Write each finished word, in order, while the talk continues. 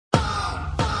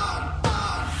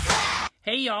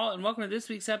y'all, and welcome to this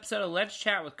week's episode of Let's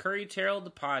Chat with Curry Terrell, the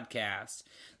podcast.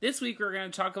 This week we're going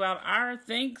to talk about our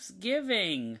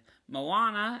Thanksgiving,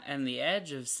 Moana and the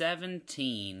Edge of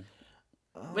 17.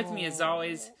 With me, as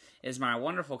always, is my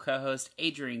wonderful co-host,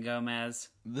 Adrian Gomez.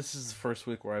 This is the first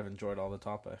week where I've enjoyed all the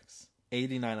topics.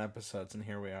 89 episodes, and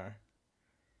here we are.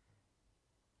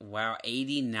 Wow,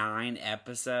 89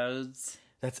 episodes?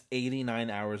 That's 89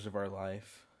 hours of our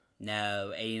life.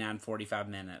 No, 89 45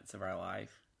 minutes of our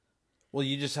life. Well,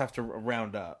 you just have to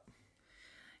round up.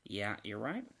 Yeah, you're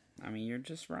right. I mean, you're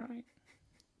just right.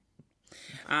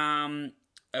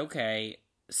 Okay,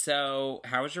 so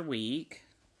how was your week?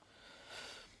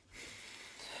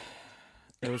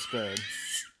 It was good.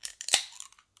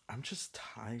 I'm just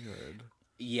tired.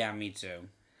 Yeah, me too.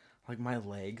 Like, my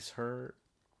legs hurt.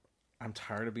 I'm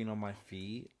tired of being on my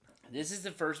feet. This is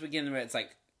the first weekend where it's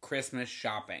like Christmas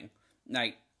shopping.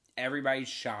 Like, everybody's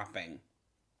shopping.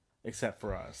 Except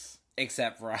for us.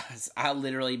 Except for us. I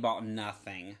literally bought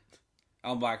nothing.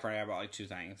 On Black Friday, I bought like 2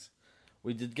 things.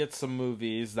 We did get some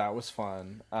movies. That was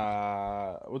fun.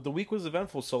 The week was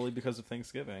eventful solely because of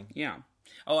Thanksgiving. Yeah.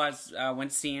 Oh, I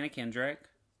went to see Anna Kendrick.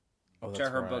 Oh, to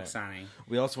her book signing.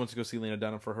 We also went to go see Lena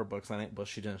Dunham for her book signing, but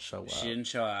she didn't show up. She didn't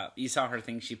show up. You saw her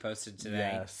thing she posted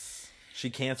today. Yes. She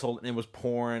canceled, and it was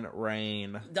pouring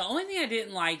rain. The only thing I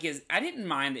didn't like is, I didn't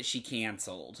mind that she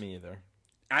canceled. Me either.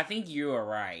 I think you were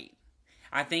right.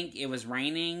 I think it was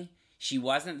raining, she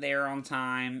wasn't there on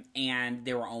time, and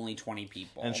there were only 20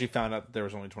 people. And she found out there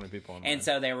was only 20 people in line. And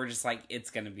so they were just like, it's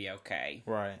going to be okay.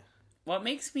 Right. What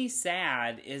makes me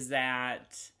sad is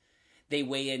that they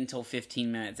waited until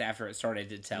 15 minutes after it started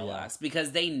to tell us.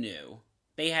 Because they knew.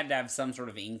 They had to have some sort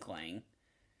of inkling.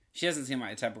 She doesn't seem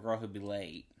like the type of girl who'd be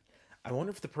late. I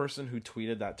wonder if the person who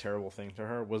tweeted that terrible thing to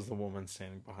her was the woman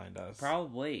standing behind us.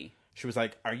 Probably. She was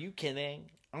like, "Are you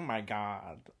kidding? Oh my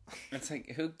god." It's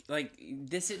like,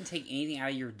 this didn't take anything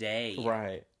out of your day.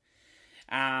 Right.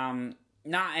 When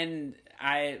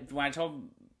I told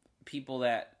people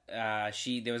that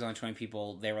there was only 20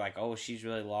 people, they were like, "Oh, she's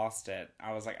really lost it."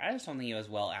 I was like, I just don't think it was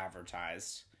well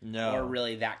advertised. No. Or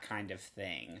really that kind of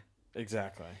thing.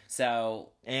 Exactly.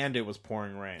 So. And it was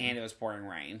pouring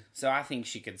rain. So I think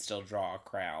she could still draw a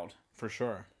crowd. For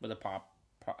sure. With a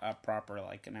proper,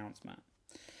 announcement.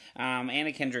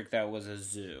 Anna Kendrick, though, was a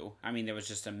zoo. I mean, there was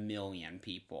just 1 million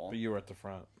people. But you were at the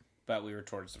front. But we were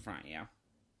towards the front, yeah.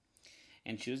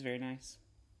 And she was very nice.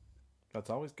 That's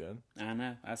always good. I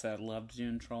know. I said I loved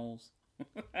doing trolls.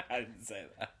 I didn't say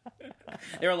that.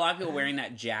 There were a lot of people wearing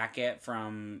that jacket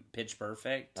from Pitch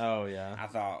Perfect. Oh, yeah. I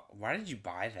thought, why did you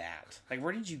buy that? Like,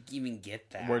 where did you even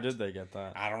get that? Where did they get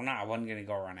that? I don't know. I wasn't going to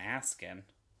go around asking.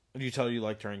 Did you tell her you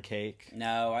liked her in cake?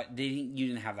 No, you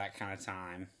didn't have that kind of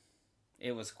time.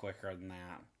 It was quicker than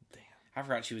that. Damn. I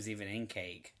forgot she was even in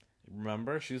Cake.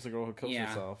 Remember? She's the girl who kills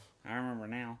herself. I remember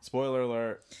now. Spoiler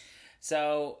alert.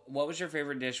 So, what was your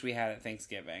favorite dish we had at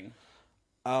Thanksgiving?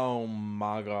 Oh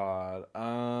my god.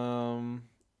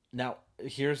 Now,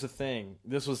 here's the thing.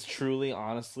 This was truly,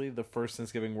 honestly, the first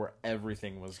Thanksgiving where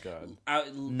everything was good.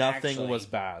 Nothing was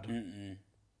bad. Mm-mm.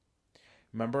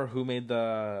 Remember who made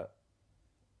the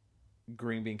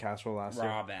green bean casserole last year?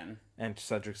 Robin. And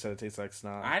Cedric said it tastes like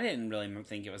snot. I didn't really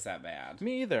think it was that bad.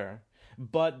 Me either.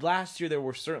 But last year there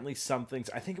were certainly some things.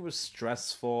 I think it was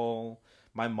stressful.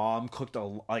 My mom cooked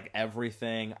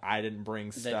everything. I didn't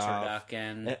bring stuff. The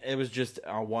turducken. It was just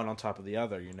one on top of the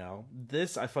other, you know.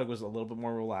 This I feel like was a little bit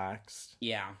more relaxed.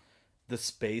 Yeah. The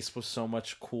space was so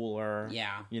much cooler.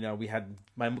 Yeah. You know, we had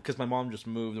because my mom just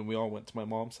moved and we all went to my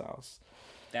mom's house.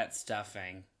 That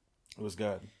stuffing. It was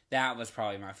good. That was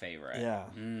probably my favorite. Yeah.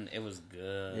 It was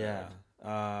good. Yeah.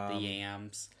 The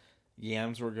yams.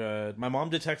 Yams were good. My mom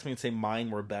did text me and say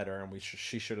mine were better and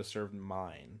she should have served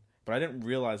mine. But I didn't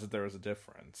realize that there was a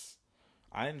difference.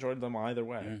 I enjoyed them either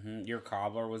way. Mm-hmm. Your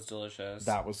cobbler was delicious.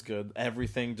 That was good.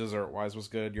 Everything dessert-wise was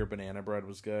good. Your banana bread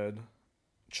was good.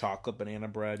 Chocolate banana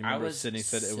bread. You remember Sydney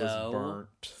said it was burnt.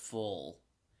 Full.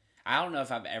 I don't know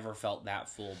if I've ever felt that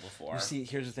full before. You see,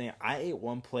 here's the thing. I ate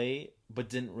one plate, but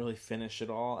didn't really finish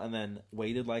it all, and then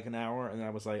waited like an hour, and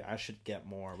I was like, I should get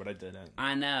more, but I didn't.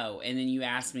 I know. And then you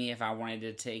asked me if I wanted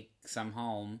to take some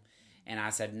home, and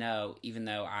I said no, even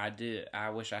though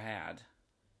I wish I had.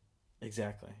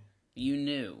 Exactly. You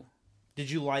knew.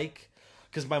 Did you like...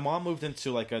 Because my mom moved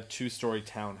into like a 2-story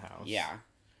townhouse. Yeah.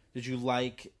 Did you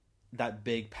like that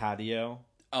big patio?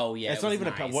 Oh, yeah. It's not even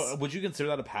nice. Would you consider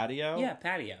that a patio? Yeah,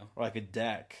 patio. Or like a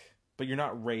deck. But you're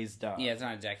not raised up. Yeah, it's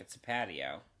not a deck, it's a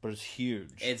patio. But it's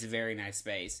huge. It's a very nice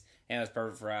space. And it was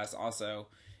perfect for us. Also,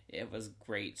 it was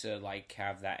great to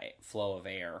have that flow of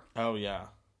air. Oh, yeah.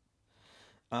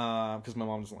 Because my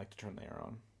mom doesn't like to turn the air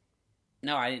on.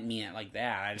 No, I didn't mean it like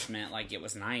that. I just meant like it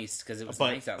was nice because it was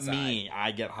nice outside.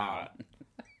 I get hot.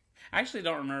 I actually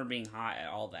don't remember being hot at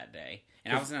all that day.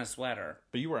 And I was in a sweater.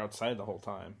 But you were outside the whole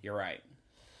time. You're right.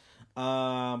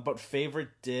 But favorite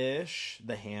dish,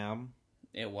 the ham.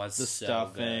 It was the so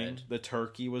stuffing. Good. The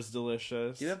turkey was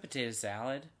delicious. Do you have potato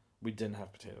salad? We didn't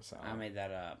have potato salad. I made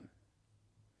that up.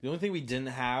 The only thing we didn't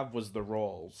have was the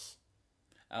rolls.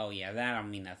 Oh, yeah, that don't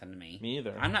mean nothing to me. Me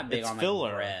either. I'm not big on filler.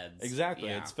 Like breads. Exactly,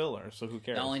 yeah. it's filler, so who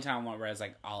cares? The only time I want bread is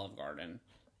like Olive Garden.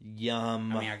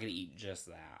 Yum. I mean, I could eat just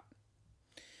that.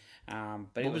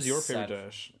 But what was your favorite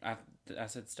dish? I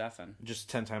said stuffing. Just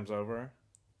 10 times over?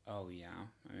 Oh, yeah.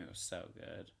 I mean, it was so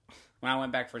good. When I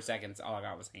went back for seconds, all I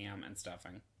got was ham and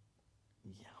stuffing.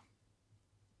 Yeah.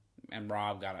 And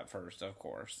Rob got it first, of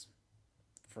course.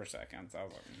 For seconds. I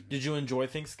was like, Did you enjoy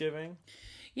Thanksgiving?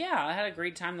 Yeah, I had a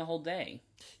great time the whole day.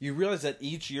 You realize that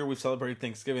each year we celebrate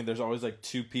Thanksgiving, there's always like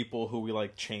 2 people who we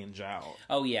like change out.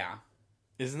 Oh, yeah.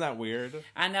 Isn't that weird?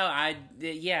 I know.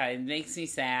 Yeah, it makes me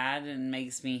sad and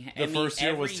makes me... The first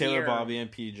year was Taylor, Bobby,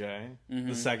 and PJ. Mm-hmm.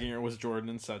 The second year was Jordan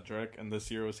and Cedric. And this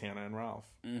year was Hannah and Ralph.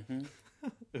 Mm-hmm.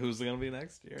 Who's it going to be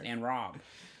next year? And Rob.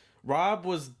 Rob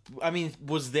was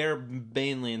there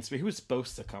mainly... He was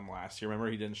supposed to come last year.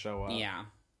 Remember, he didn't show up. Yeah.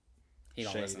 He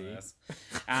don't listen to this.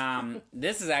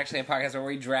 This is actually a podcast where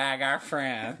we drag our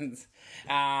friends.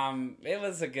 It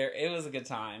was a good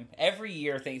time. Every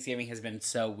year Thanksgiving has been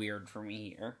so weird for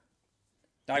me here.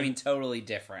 I mean, totally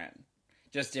different.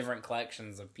 Just different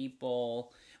collections of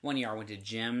people. One year I went to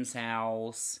Jim's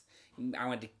house. I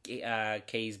went to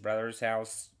Kay's brother's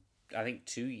house. I think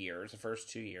 2 years. The first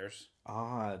 2 years.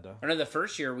 Odd. Or no, the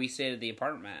first year we stayed at the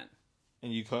apartment.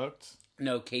 And you cooked?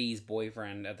 No, Kay's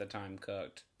boyfriend at the time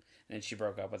cooked. And she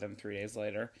broke up with him 3 days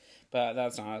later. But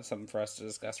that's not something for us to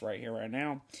discuss right here, right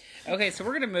now. Okay, so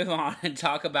we're going to move on and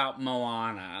talk about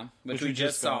Moana, which we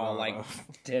just saw like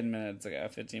 15 minutes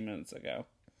ago.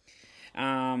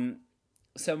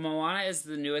 So Moana is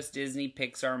the newest Disney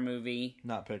Pixar movie.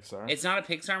 Not Pixar. It's not a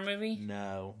Pixar movie?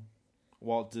 No.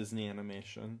 Walt Disney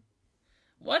Animation.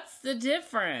 What's the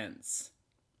difference?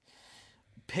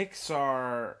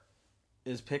 Pixar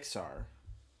is Pixar.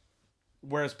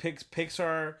 Whereas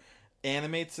Pixar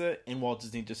animates it and Walt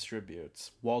Disney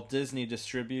distributes. Walt Disney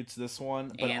distributes this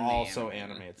one, but and also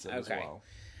animates it as well.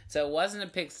 So it wasn't a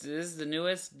Pixar. This is the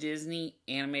newest Disney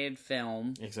animated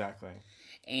film. Exactly.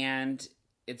 And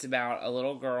it's about a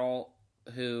little girl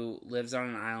who lives on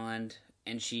an island,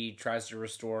 and she tries to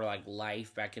restore like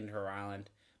life back into her island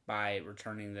by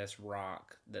returning this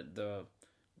rock that the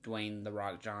Dwayne "The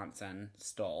Rock" Johnson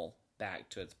stole back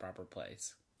to its proper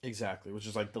place. Exactly, which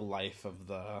is like the life of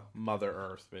the Mother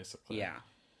Earth, basically. Yeah.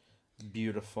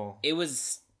 Beautiful.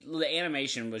 The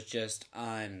animation was just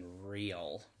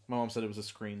unreal. My mom said it was a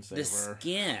screensaver. The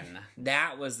skin,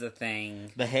 that was the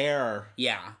thing. The hair.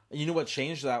 Yeah. You know what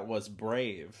changed that was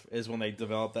Brave, is when they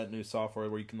developed that new software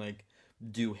where you can like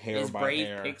do hair by Brave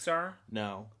hair. Pixar?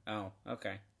 No. Oh,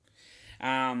 okay.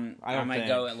 I might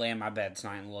go and lay in my bed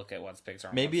tonight and look at what's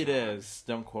Pixar. Maybe it is.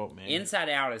 Don't quote me. Inside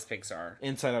Out is Pixar.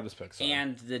 Inside Out is Pixar.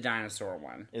 And the dinosaur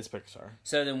one is Pixar.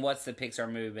 So then what's the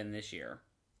Pixar movie been this year?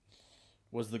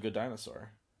 Was The Good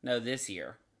Dinosaur. No, this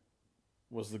year.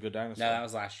 Was The Good Dinosaur. No, that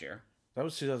was last year. That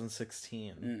was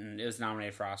 2016. It was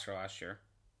nominated for Oscar last year.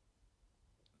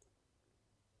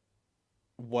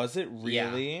 Was it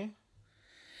really? Yeah.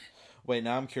 Wait,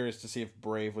 now I'm curious to see if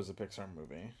Brave was a Pixar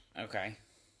movie. Okay.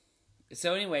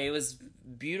 So anyway, it was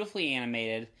beautifully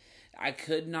animated. I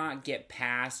could not get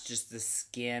past just the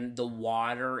skin, the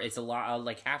water. It's a lot,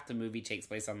 like half the movie takes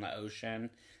place on the ocean.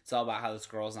 It's all about how this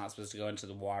girl's not supposed to go into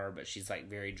the water, but she's like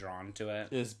very drawn to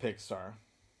it. Is Pixar.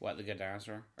 What, The Good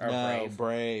Dinosaur? Or no,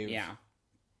 Brave. Yeah.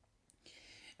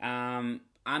 I'm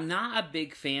not a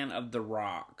big fan of The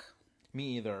Rock.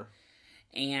 Me either.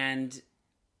 And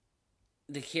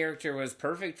the character was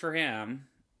perfect for him,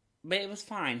 but it was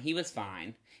fine. He was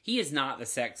fine. He is not the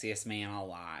sexiest man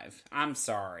alive. I'm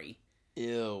sorry.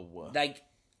 Ew. Like,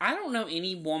 I don't know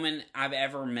any woman I've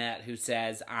ever met who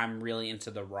says, I'm really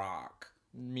into The Rock.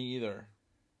 Me either.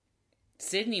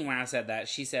 Sydney, when I said that,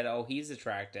 she said, oh, he's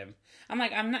attractive. I'm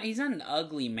like, he's not an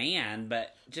ugly man,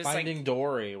 but just Finding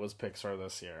Dory was Pixar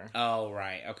this year. Oh,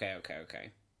 right. Okay.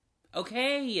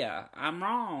 Okay, I'm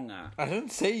wrong. I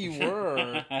didn't say you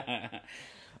were.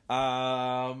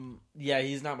 Yeah,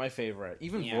 he's not my favorite.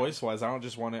 Even voice-wise, I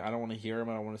don't want to hear him,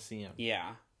 I don't want to see him. Yeah,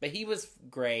 but he was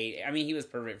great. I mean, he was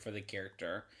perfect for the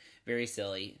character. Very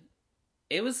silly.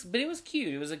 But it was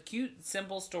cute. It was a cute,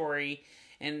 simple story,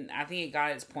 and I think it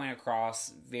got its point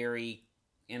across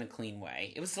in a clean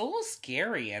way. It was a little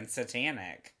scary and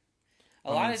satanic.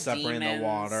 A lot of separating demons. The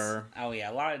water. Oh yeah,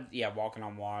 a lot of walking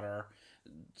on water.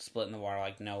 splitting the water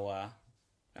like Noah.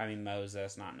 I mean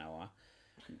Moses, not Noah.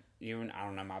 I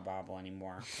don't know my Bible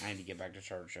anymore. I need to get back to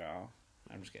church, y'all.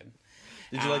 I'm just kidding.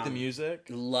 Did you like the music?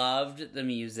 Loved the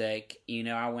music.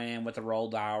 I went in with the roll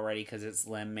dial already because it's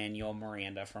Lin-Manuel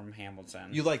Miranda from Hamilton.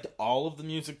 You liked all of the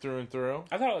music through and through?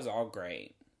 I thought it was all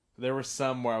great. There were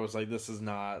some where I was like, this is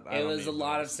not... It was a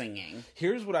lot of singing.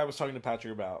 Here's what I was talking to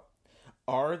Patrick about.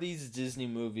 Are these Disney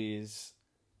movies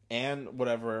and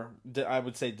whatever, I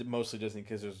would say mostly Disney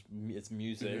because it's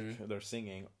music, they're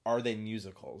singing, are they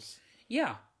musicals?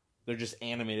 Yeah. They're just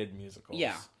animated musicals.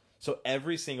 Yeah. So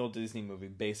every single Disney movie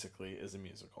basically is a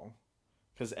musical.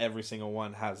 Because every single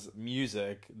one has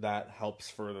music that helps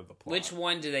further the plot. Which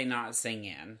one do they not sing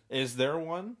in? Is there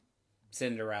one?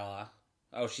 Cinderella.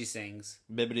 Oh, she sings.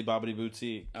 Bibbidi Bobbidi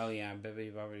Boutique. Oh, yeah.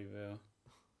 Bibbidi Bobbidi Boo.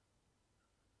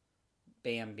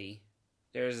 Bambi.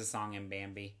 There's a song in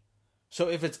Bambi. So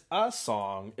if it's a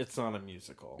song, it's not a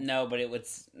musical. No, but it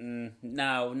was...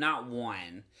 no, not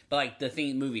one. But like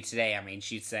the movie today, I mean,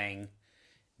 she sang...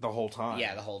 The whole time.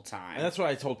 Yeah, the whole time. And that's what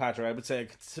I told Patrick. I would say I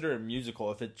consider it a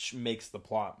musical if it makes the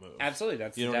plot move. Absolutely.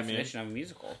 That's the definition of a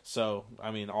musical. So, I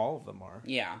mean, all of them are.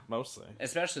 Yeah. Mostly.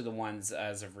 Especially the ones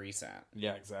as of recent.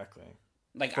 Yeah, exactly.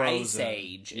 Like Frozen. Ice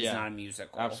Age is not a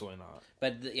musical. Absolutely not.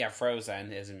 But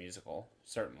Frozen is a musical.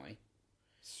 Certainly.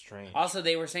 Strange. Also,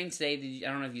 they were saying today,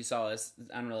 I don't know if you saw this,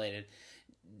 unrelated.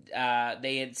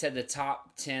 They had said the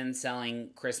top 10 selling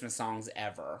Christmas songs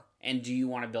ever. And Do You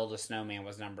Want to Build a Snowman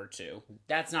was number 2.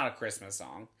 That's not a Christmas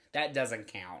song. That doesn't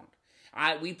count.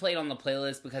 We played on the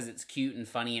playlist because it's cute and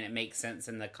funny and it makes sense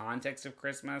in the context of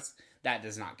Christmas. That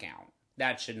does not count.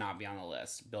 That should not be on the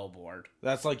list. Billboard.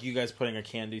 That's like you guys putting a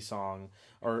candy song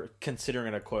or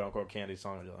considering it a quote-unquote candy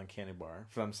song on a candy bar.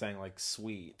 If I'm saying like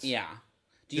sweet. Yeah.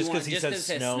 Just because he says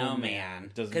snowman.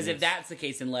 Because if that's the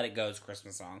case, then Let It Go's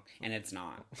Christmas song, and it's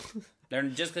not.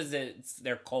 Just because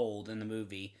they're cold in the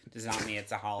movie does not mean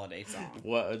it's a holiday song.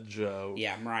 What a joke.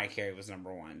 Yeah, Mariah Carey was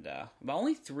number 1, duh. But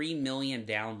only 3 million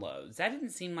downloads. That didn't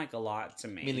seem like a lot to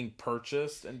me. Meaning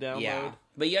purchased and download? Yeah,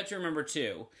 but you have to remember,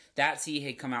 too, that CD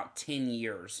had come out 10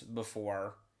 years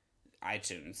before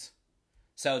iTunes.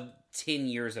 So 10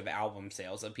 years of album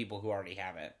sales of people who already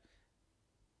have it.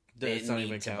 They didn't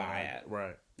need to buy it.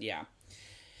 Right. Yeah.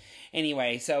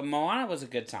 Anyway, so Moana was a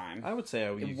good time. I would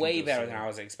say way better than I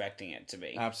was expecting it to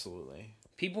be. Absolutely.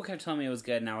 People kept telling me it was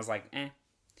good, and I was like, eh.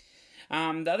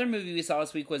 The other movie we saw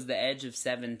this week was The Edge of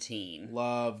 17.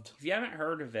 Loved. If you haven't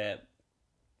heard of it,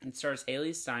 it stars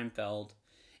Haley Steinfeld.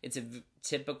 It's a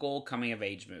typical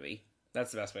coming-of-age movie.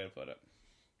 That's the best way to put it.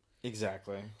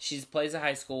 Exactly. She plays a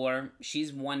high schooler.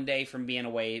 She's one day from being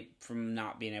away from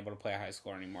not being able to play a high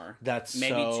schooler anymore. That's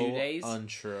maybe so 2 days.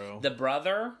 Untrue. The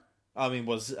brother,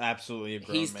 was absolutely a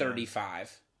grown he's man.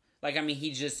 35.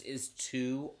 He just is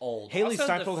too old. Haley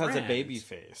Steinfeld has a baby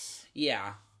face.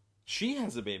 Yeah. She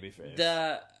has a baby face.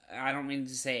 I don't mean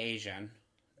to say Asian.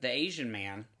 The Asian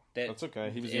man. That's okay.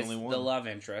 He was the only one. The love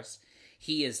interest.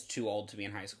 He is too old to be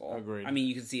in high school. Agreed. I mean,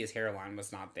 you can see his hairline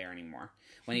was not there anymore.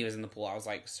 When he was in the pool, I was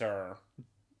like, sir.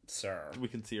 We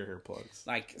can see your hair plugs.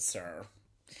 Like, sir.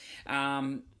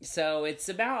 So it's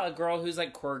about a girl who's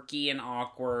like quirky and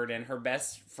awkward, and her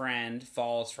best friend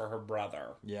falls for her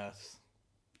brother. Yes.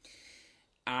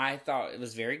 I thought it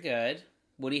was very good.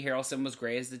 Woody Harrelson was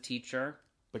great as the teacher.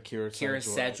 But Kyra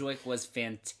Sedgwick was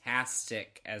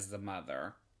fantastic as the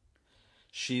mother.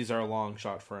 She's our long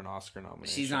shot for an Oscar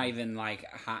nomination. She's not even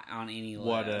high on any list.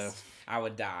 What if? I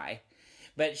would die.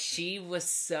 But she was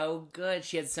so good.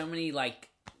 She had so many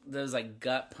those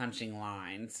gut punching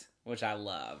lines, which I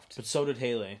loved. But so did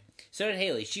Haley.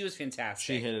 She was fantastic.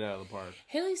 She hit it out of the park.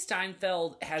 Haley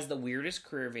Steinfeld has the weirdest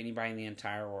career of anybody in the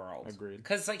entire world. Agreed.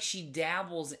 Because she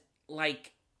dabbles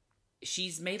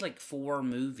she's made 4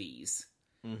 movies.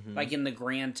 Mm-hmm. In the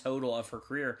grand total of her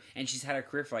career, and she's had a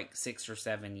career for 6 or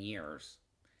 7 years.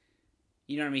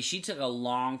 You know what I mean? She took a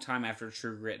long time after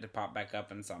True Grit to pop back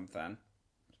up in something.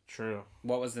 True.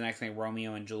 What was the next thing?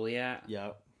 Romeo and Juliet?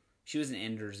 Yep. She was in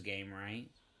Ender's Game, right?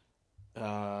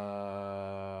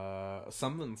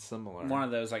 Something similar. One of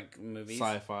those movies.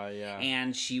 Sci-fi, yeah.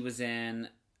 And she was in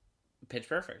Pitch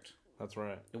Perfect. That's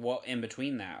right. Well, in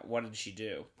between that, what did she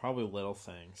do? Probably Little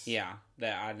Things. Yeah,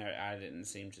 that I didn't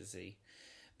seem to see.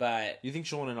 But you think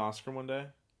she'll win an Oscar one day?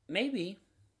 Maybe.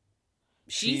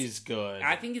 She's good.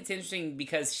 I think it's interesting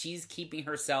because she's keeping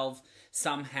herself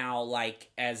somehow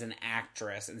as an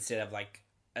actress instead of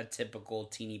a typical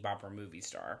teeny bopper movie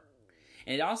star.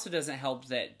 And it also doesn't help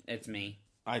that it's me.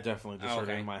 I definitely just heard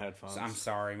it in my headphones. I'm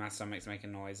sorry, my stomach's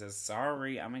making noises.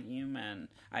 Sorry, I'm a human.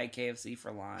 I ate KFC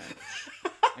for lunch.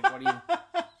 What do you...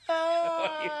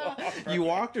 You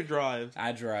walked or drove?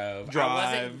 I drove.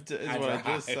 Drived is what I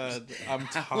just said. I'm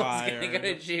tired. I was gonna go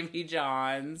to Jimmy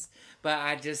John's, but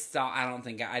I just thought I didn't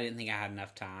think I had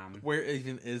enough time. Where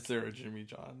even is there a Jimmy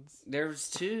John's? There's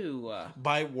two.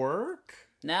 By work?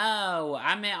 No,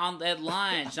 I meant at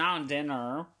lunch, not on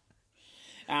dinner.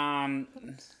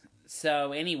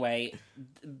 So anyway,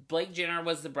 Blake Jenner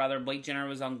was the brother. Blake Jenner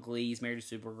was on Glee. He's married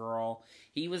to Supergirl.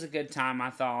 He was a good time, I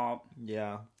thought.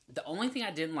 Yeah. The only thing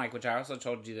I didn't like, which I also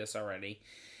told you this already,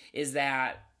 is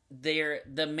that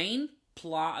the main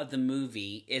plot of the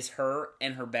movie is her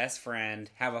and her best friend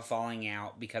have a falling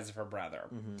out because of her brother.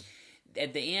 Mm-hmm.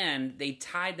 At the end, they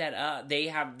tied that up.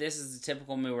 This is a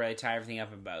typical movie where they tie everything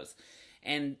up in bows.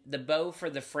 And the bow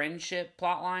for the friendship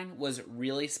plotline was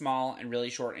really small and really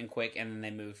short and quick, and then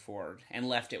they moved forward and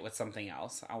left it with something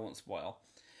else. I won't spoil.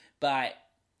 But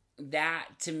that,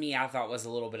 to me, I thought was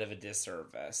a little bit of a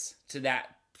disservice to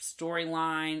that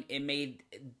storyline. It made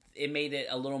it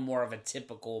a little more of a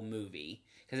typical movie,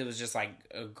 because it was just like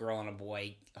a girl and a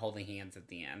boy holding hands at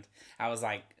the end. I was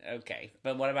like, okay.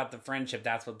 But what about the friendship?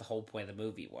 That's what the whole point of the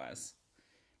movie was.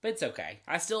 But it's okay.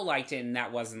 I still liked it, and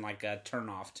that wasn't like a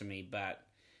turn-off to me, but...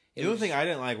 The only thing I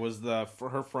didn't like was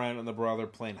her friend and the brother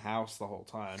playing house the whole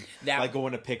time. Like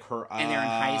going to pick her up. And they're in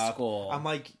high school. I'm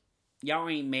like... Y'all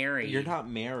ain't married. You're not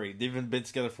married. They've been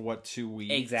together for, 2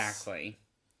 weeks? Exactly.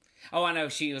 Oh, I know.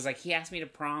 She was like, he asked me to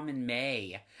prom in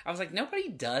May. I was like, nobody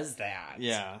does that.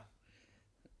 Yeah.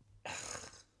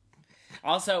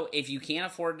 Also, if you can't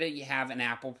afford to have an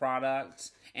Apple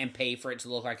product and pay for it to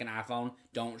look like an iPhone,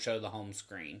 don't show the home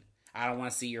screen. I don't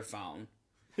want to see your phone.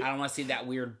 I don't want to see that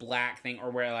weird black thing, or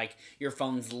where like your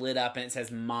phone's lit up and it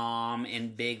says mom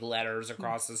in big letters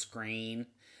across the screen.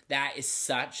 That is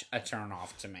such a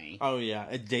turnoff to me. Oh yeah,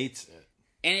 it dates it.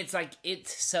 And it's like,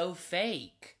 it's so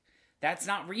fake. That's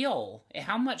not real.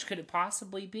 How much could it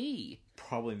possibly be?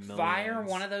 Probably millions. Fire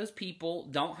one of those people.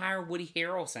 Don't hire Woody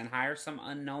Harrelson. Hire some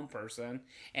unknown person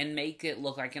and make it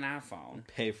look like an iPhone.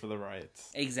 Pay for the rights.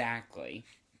 Exactly.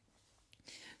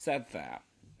 So that's that.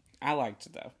 I liked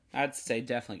it, though. I'd say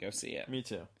definitely go see it. Me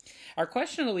too. Our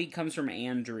question of the week comes from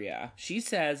Andrea. She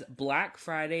says, Black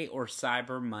Friday or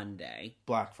Cyber Monday?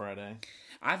 Black Friday.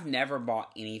 I've never bought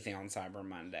anything on Cyber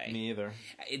Monday. Me either.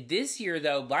 This year,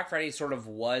 though, Black Friday sort of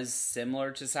was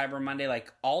similar to Cyber Monday.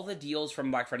 Like, all the deals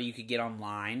from Black Friday you could get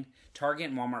online,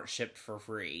 Target and Walmart shipped for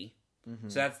free. Mm-hmm.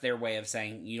 So that's their way of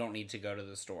saying you don't need to go to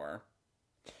the store.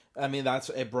 I mean,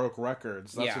 it broke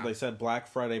records. That's what they said. Black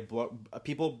Friday,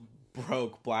 people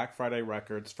broke Black Friday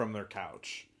records from their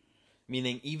couch.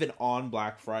 Meaning, even on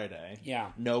Black Friday,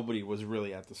 nobody was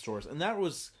really at the stores. And that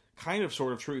was kind of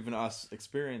sort of true, even us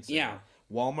experiencing it.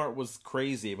 Walmart was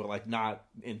crazy, but like not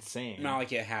insane. Not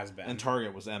like it has been. And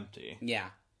Target was empty. Yeah.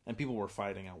 And people were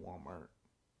fighting at Walmart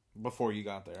before you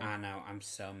got there. I know. I'm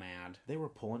so mad. They were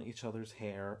pulling each other's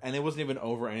hair. And it wasn't even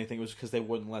over anything. It was because they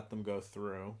wouldn't let them go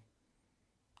through.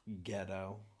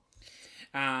 Ghetto.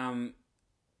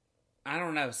 I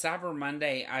don't know. Cyber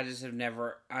Monday, I just have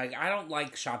never... I don't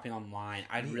like shopping online.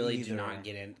 I really do not can't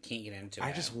get into it.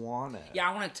 I just want it. Yeah,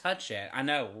 I want to touch it. I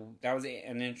know. That was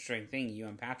an interesting thing, you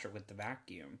and Patrick, with the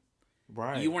vacuum.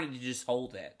 Right. You wanted to just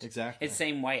hold it. Exactly. It's the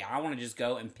same way. I want to just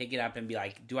go and pick it up and be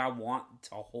like, do I want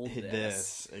to hold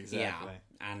this? Exactly. Yeah,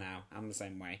 I know. I'm the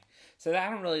same way. So I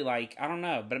don't really like... I don't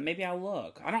know, but maybe I'll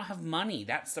look. I don't have money.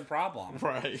 That's the problem.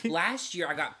 Right. Last year,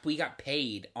 we got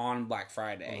paid on Black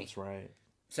Friday. Oh, that's right.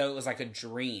 So it was like a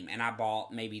dream, and I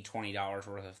bought maybe $20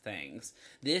 worth of things.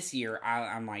 This year,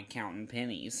 I'm like counting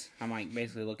pennies. I'm like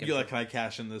basically looking. You're like, can I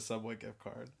cash in this Subway gift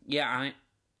card? Yeah,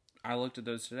 I looked at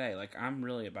those today. Like, I'm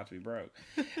really about to be broke.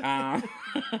 You're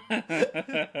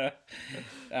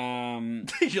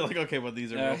like, okay, but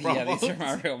these are real problems. Yeah, these are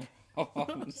my real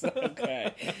problems.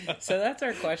 Okay. So that's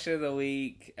our question of the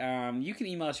week. You can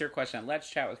email us your question at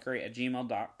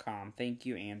letschatwithcurry@gmail.com. Thank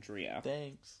you, Andrea.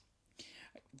 Thanks.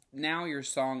 Now your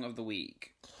song of the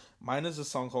week. Mine is a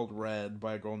song called Red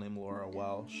by a girl named Laura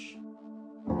Welsh.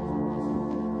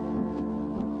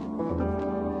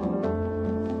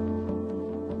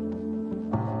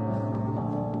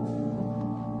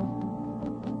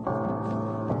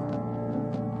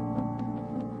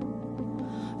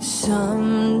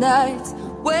 Some nights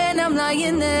when I'm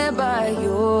lying there by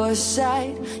your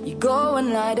side, you go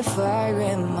and light a fire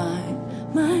in my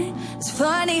mind. It's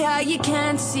funny how you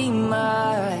can't see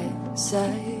my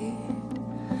side.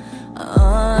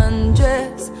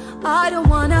 Undress, I don't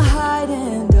wanna hide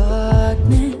in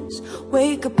darkness.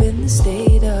 Wake up in the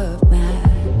state of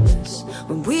madness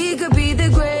when we could be the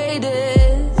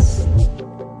greatest.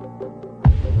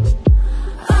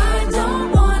 I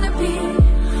don't wanna be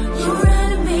your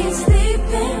enemy,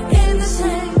 sleeping in the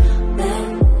same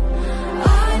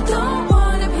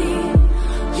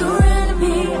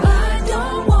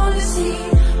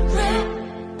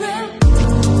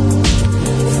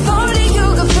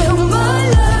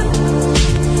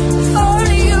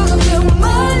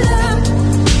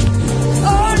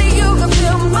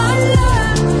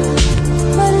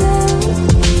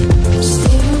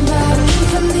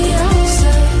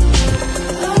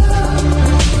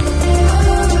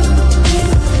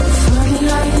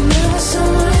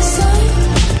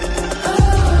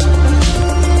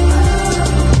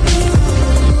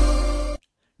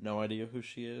no idea who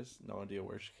she is, no idea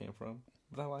where she came from,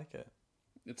 but I like it.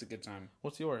 It's a good time.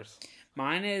 What's yours?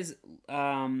 Mine is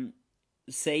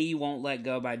Say You Won't Let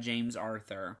Go by James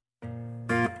Arthur.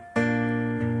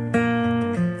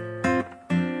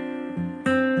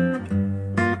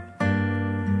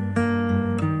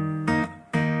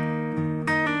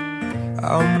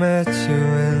 I met you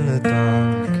in the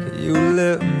dark, you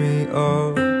lit me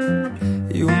up,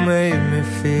 you made me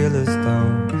feel as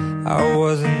though I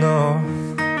wasn't off.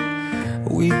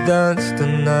 We danced the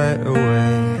night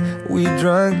away, we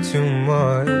drank too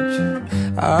much.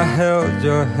 I held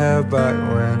your hair back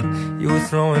when you were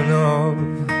throwing up.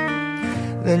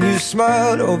 Then you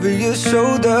smiled over your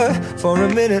shoulder. For a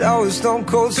minute I was stone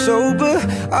cold sober.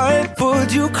 I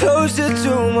pulled you closer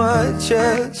to my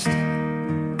chest,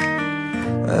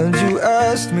 and you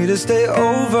asked me to stay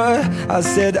over. I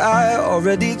said I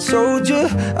already told you,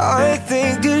 I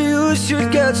think that you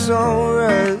should get some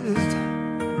rest.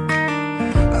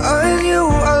 I knew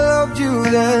I loved you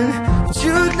then, but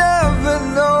you'd never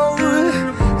know,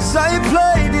 'cause I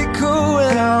played it cool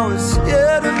when I was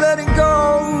scared of letting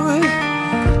go.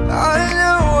 I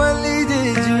knew I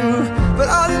needed you, but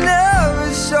I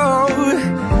never showed.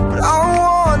 But I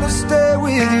wanna stay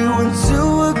with you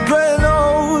until we're growing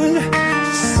old.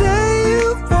 Just say you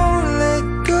won't let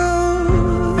go.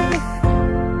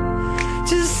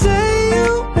 Just say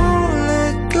you won't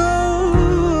let go.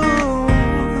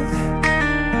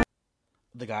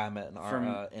 The guy I met in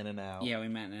our In and Out. Yeah, we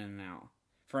met in and Out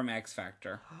from X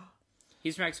Factor.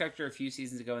 He's from X Factor a few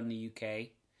seasons ago in the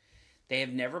UK. They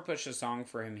have never pushed a song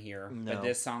for him here, but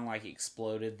this song like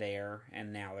exploded there,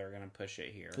 and now they're gonna push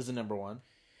it here. Is it number one?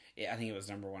 Yeah, I think it was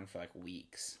number one for like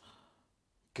weeks.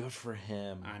 Good for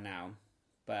him. I know,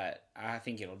 but I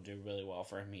think it'll do really well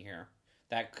for him here.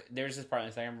 There's this part in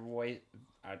the second voice.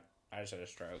 I just had a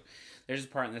stroke. There's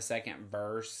this part in the second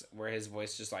verse where his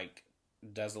voice just like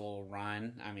does a little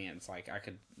run. I mean, it's like I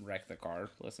could wreck the car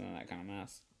listening to that kind of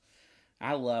mess.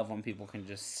 I love when people can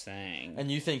just sing. And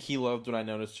you think he loved when I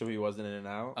noticed who he was in and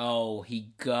Out? Oh,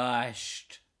 he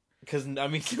gushed. Because, I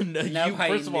mean,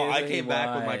 first of all, I came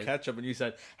back with my ketchup and you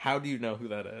said, how do you know who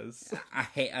that is? I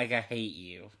hate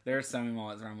you. There are so many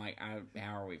moments where I'm like,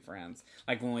 how are we friends?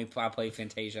 Like when I played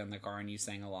Fantasia in the car and you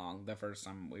sang along the first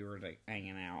time we were like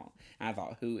hanging out. And I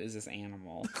thought, who is this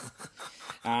animal?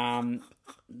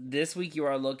 This week you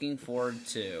are looking forward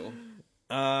to...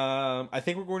 I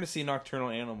think we're going to see Nocturnal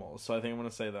Animals, so I think I'm going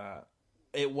to say that.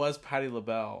 It was Patti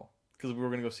LaBelle, because we were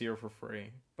going to go see her for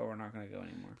free. But we're not going to go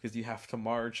anymore. Because you have to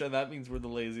march, and that means we're the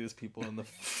laziest people in the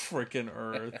freaking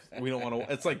earth. We don't want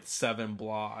to... It's like 7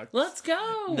 blocks. Let's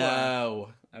go! No.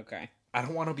 Okay. I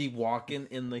don't want to be walking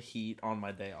in the heat on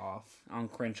my day off. On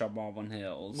Crenshaw Baldwin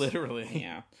Hills. Literally.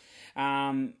 Yeah.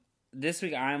 This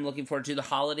week I am looking forward to the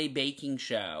Holiday Baking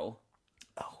Show.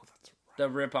 Oh, the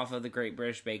ripoff of the Great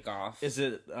British Bake Off. Is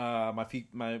it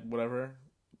my whatever?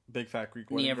 Big Fat Greek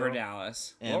Wedding Never Girl?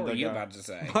 Dallas. And what were you about to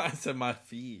say? I said my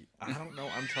feet. I don't know.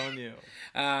 I'm telling you.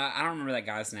 I don't remember that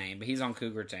guy's name, but he's on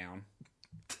Cougar Town.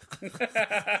 Did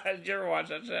you ever watch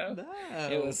that show? No.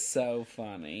 It was so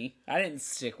funny. I didn't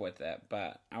stick with it,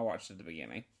 but I watched it at the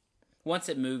beginning. Once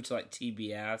it moved to like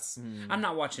TBS, I'm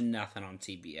not watching nothing on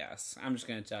TBS. I'm just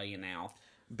going to tell you now.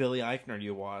 Billy Eichner,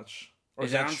 you watch. Or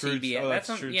is that on True TBS? Oh, that's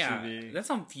on True TV. That's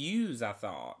on Fuse, I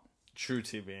thought. True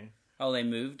TV. Oh, they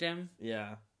moved him?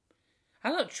 Yeah.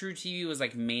 I thought True TV was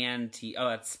like Man TV. Oh,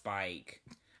 that's Spike.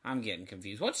 I'm getting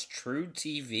confused. What's True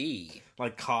TV?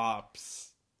 Like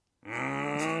Cops.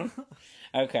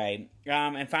 Okay.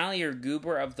 And finally, your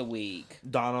goober of the week.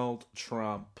 Donald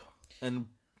Trump. And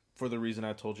for the reason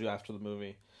I told you after the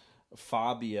movie,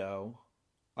 Fabio,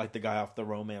 like the guy off the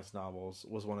romance novels,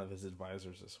 was one of his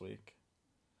advisors this week.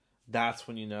 That's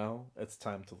when you know it's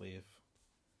time to leave.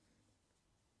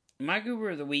 My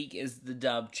goober of the week is the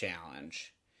Dub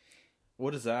Challenge.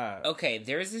 What is that? Okay,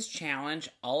 there's this challenge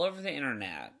all over the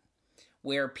internet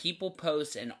where people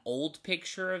post an old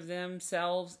picture of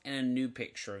themselves and a new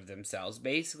picture of themselves.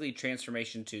 Basically,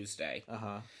 Transformation Tuesday.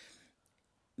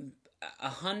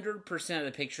 100% of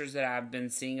the pictures that I've been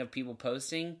seeing of people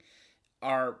posting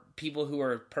are people who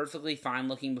are perfectly fine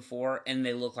looking before, and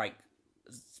they look like,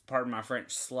 pardon my French,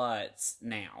 sluts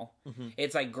now.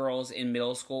 It's like girls in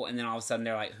middle school, and then all of a sudden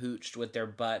they're like hooched with their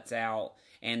butts out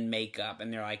and makeup,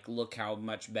 and they're like, look how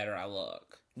much better I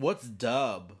look. What's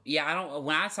dub? Yeah,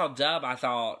 when I saw dub, I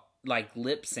thought like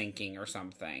lip syncing or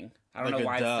something. I don't know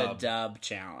why it's the Dub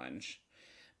Challenge.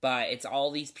 But it's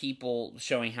all these people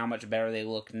showing how much better they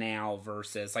look now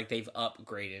versus, like, they've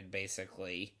upgraded,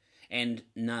 basically. And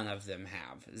none of them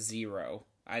have. Zero.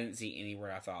 I didn't see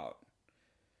anywhere I thought.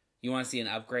 You want to see an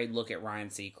upgrade? Look at Ryan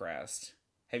Seacrest.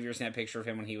 Have you ever seen a picture of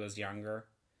him when he was younger?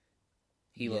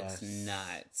 He looks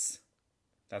nuts.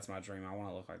 That's my dream. I want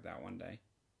to look like that one day.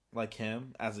 Like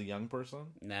him as a young person?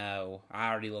 No, I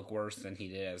already look worse than he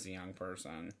did as a young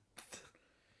person.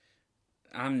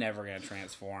 I'm never gonna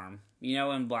transform. You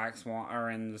know, in Black Swan or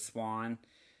in the Swan,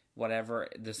 whatever,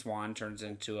 the swan turns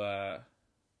into a.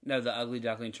 No, the ugly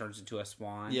duckling turns into a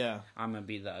swan. Yeah, I'm gonna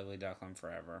be the ugly duckling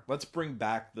forever. Let's bring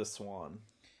back the Swan.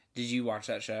 Did you watch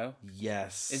that show?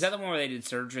 Yes. Is that the one where they did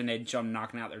surgery and they jump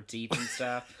knocking out their teeth and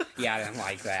stuff? Yeah, I didn't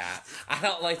like that. I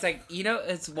don't like. It's like, you know,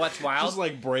 it's what's wild. Just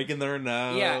like breaking their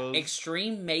nose. Yeah,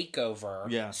 Extreme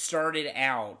Makeover. Yeah. Started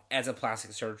out as a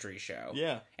plastic surgery show.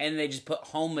 Yeah. And they just put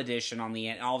Home Edition on the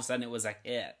end. All of a sudden, it was a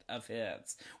hit of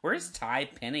hits. Where's Ty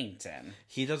Pennington?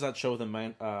 He does that show with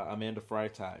Amanda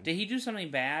Freitag. Did he do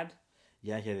something bad?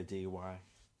 Yeah, he had a DUI.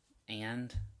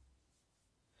 And?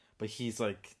 But he's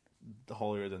like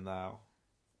holier than thou.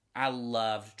 I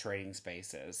loved Trading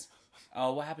Spaces.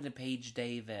 Oh, what happened to Paige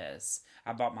Davis?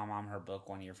 I bought my mom her book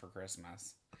one year for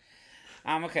Christmas.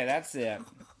 Okay, that's it.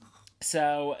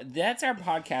 So that's our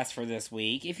podcast for this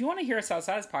week. If you want to hear us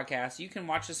outside this podcast, you can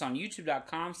watch us on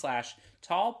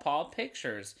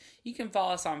youtube.com/TallPaulPictures. You can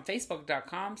follow us on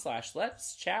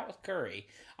Facebook.com/Let's Chat with Curry.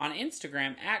 On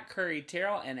Instagram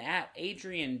 @CurryTerrell and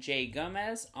 @Adrian J.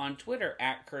 Gomez. On Twitter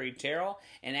 @CurryTerrell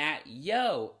and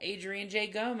 @Yo Adrian J.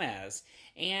 Gomez.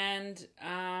 And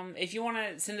if you want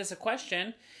to send us a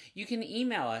question, you can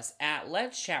email us at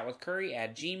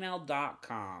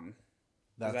letschatwithcurry@gmail.com.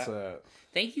 That's it.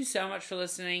 Thank you so much for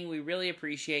listening. We really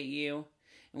appreciate you.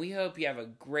 And we hope you have a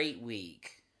great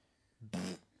week.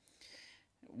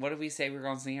 What do we say we're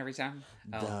going to sing every time?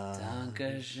 Oh,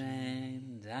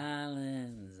 Dankeschön,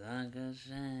 darling,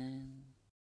 Dankeschön.